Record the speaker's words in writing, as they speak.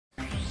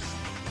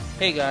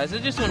Hey guys, I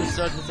just want to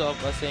start this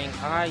off by saying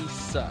I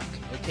suck.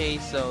 Okay,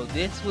 so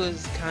this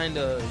was kind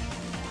of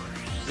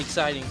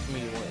exciting for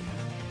me to win.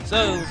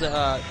 So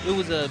it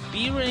was a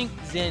B rank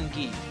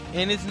Zangief,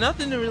 and it's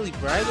nothing to really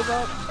brag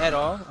about at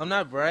all. I'm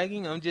not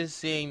bragging. I'm just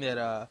saying that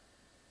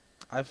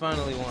I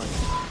finally won.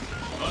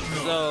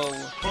 So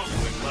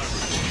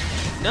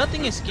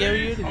nothing is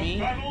scarier to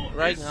me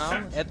right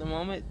now at the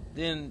moment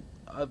than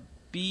a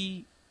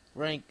B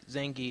rank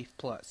Zangief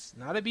plus,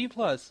 not a B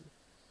plus.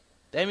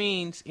 That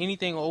means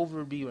anything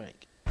over B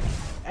rank.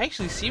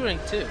 Actually, C rank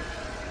too.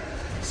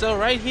 So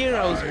right here,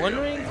 I was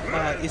wondering,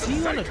 is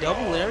he on a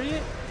double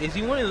lariat? Is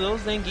he one of those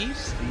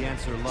Zangiefs? The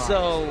answer lies.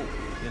 So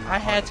I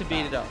had to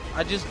bait it up.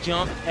 I just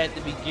jumped at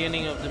the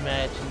beginning of the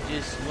match and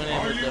just went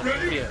in with the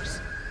fierce.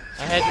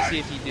 I had to see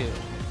if he did.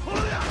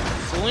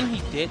 So when he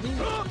didn't,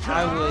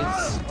 I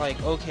was like,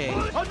 okay,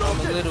 I'm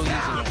a little easy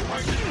now.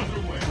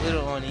 A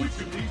little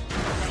uneasy.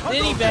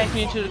 Then he backed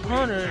me into the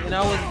corner and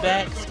I was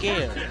back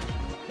scared.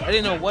 I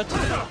didn't know what to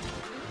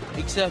do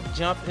except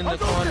jump in the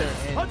corner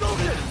and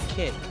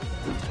kick.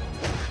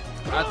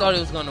 I thought it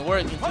was going to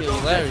work until he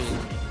lariated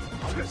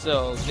me.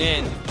 So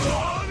then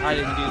I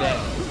didn't do that.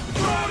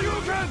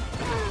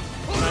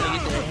 Trying to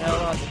get the hell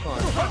out the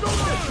corner.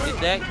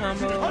 Get that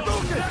combo.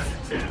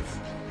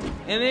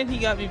 And then he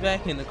got me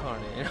back in the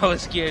corner and I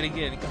was scared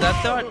again because I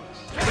thought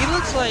he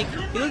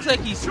looks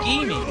like he's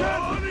scheming.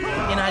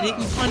 And I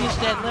didn't punish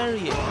that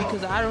lariat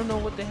because I don't know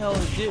what the hell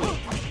to do.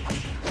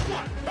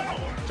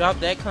 Drop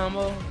that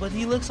combo, but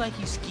he looks like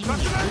he's scheming.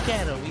 Look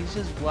at him, he's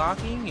just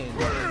blocking and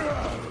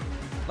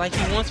like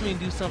he wants me to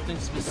do something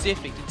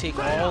specific to take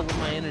all of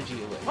my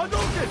energy away.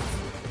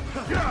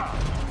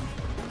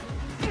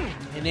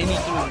 And then he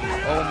threw me.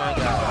 Oh my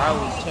god, I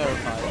was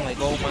terrified. I'm like,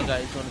 oh my god,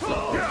 he's gonna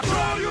suffer.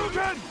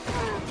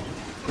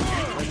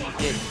 But he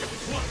didn't.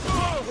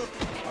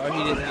 Or he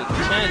didn't get the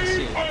chance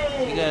to,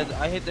 because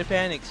I hit the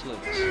panic switch.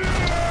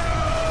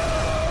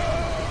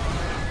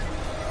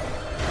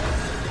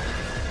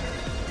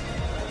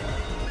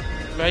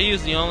 I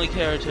use the only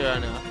character I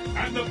know.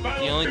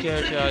 The only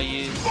character I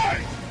use. So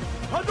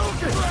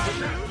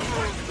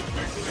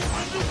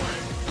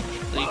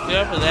he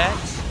fell for that,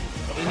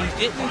 and he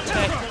didn't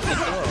tech the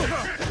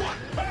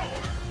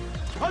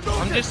throw.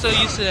 I'm just so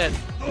used to that.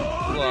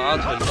 Well, I'll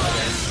tell you about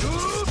that.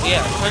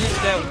 Yeah, punish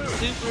that with the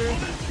super,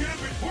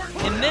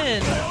 and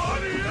then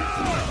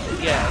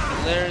yeah,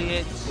 the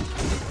lariats.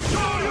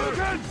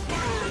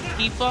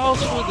 He falls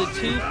for the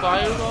 2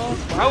 fireballs.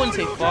 I wouldn't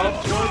say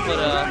falls for it, but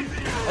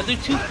I threw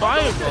 2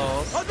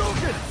 fireballs,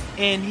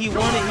 and he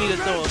wanted me to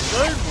throw a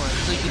 3rd one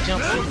so he could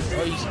jump over,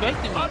 or he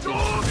expected me to,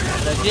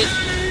 but I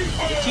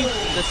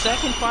didn't. The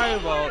second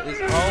fireball is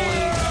always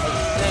a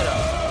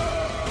setup.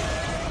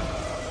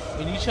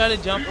 When you try to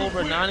jump over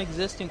a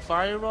non-existing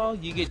fireball,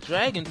 you get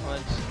Dragon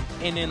Punch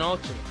and then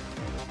Ultra.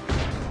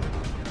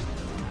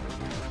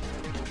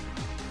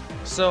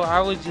 So I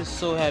was just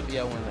so happy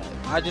I won that.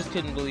 I just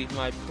couldn't believe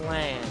my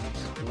plans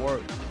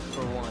worked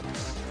for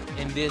once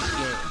in this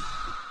game.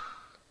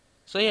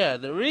 So yeah,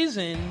 the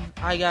reason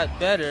I got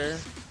better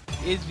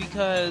is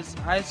because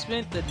I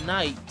spent the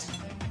night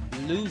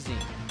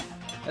losing.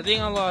 I think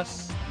I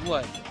lost,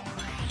 what?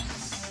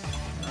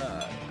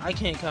 I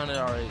can't count it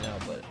already now,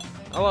 but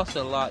I lost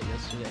a lot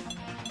yesterday.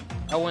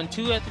 I won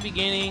 2 at the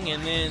beginning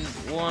and then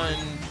won,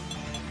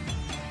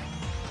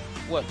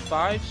 what,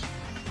 5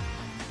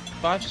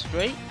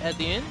 straight at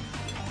the end?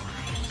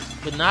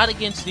 But not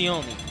against the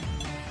Oni.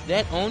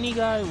 That Oni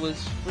guy was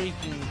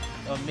freaking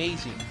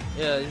amazing.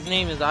 Yeah, his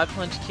name is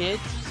IpunchKidsz.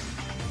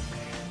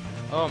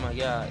 Oh my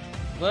god.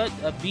 But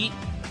I beat,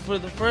 for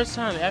the first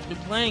time after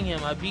playing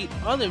him, I beat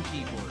other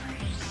people.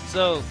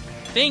 So,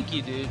 thank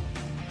you, dude,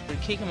 for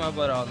kicking my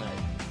butt all night.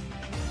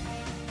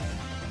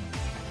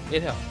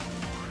 It helped.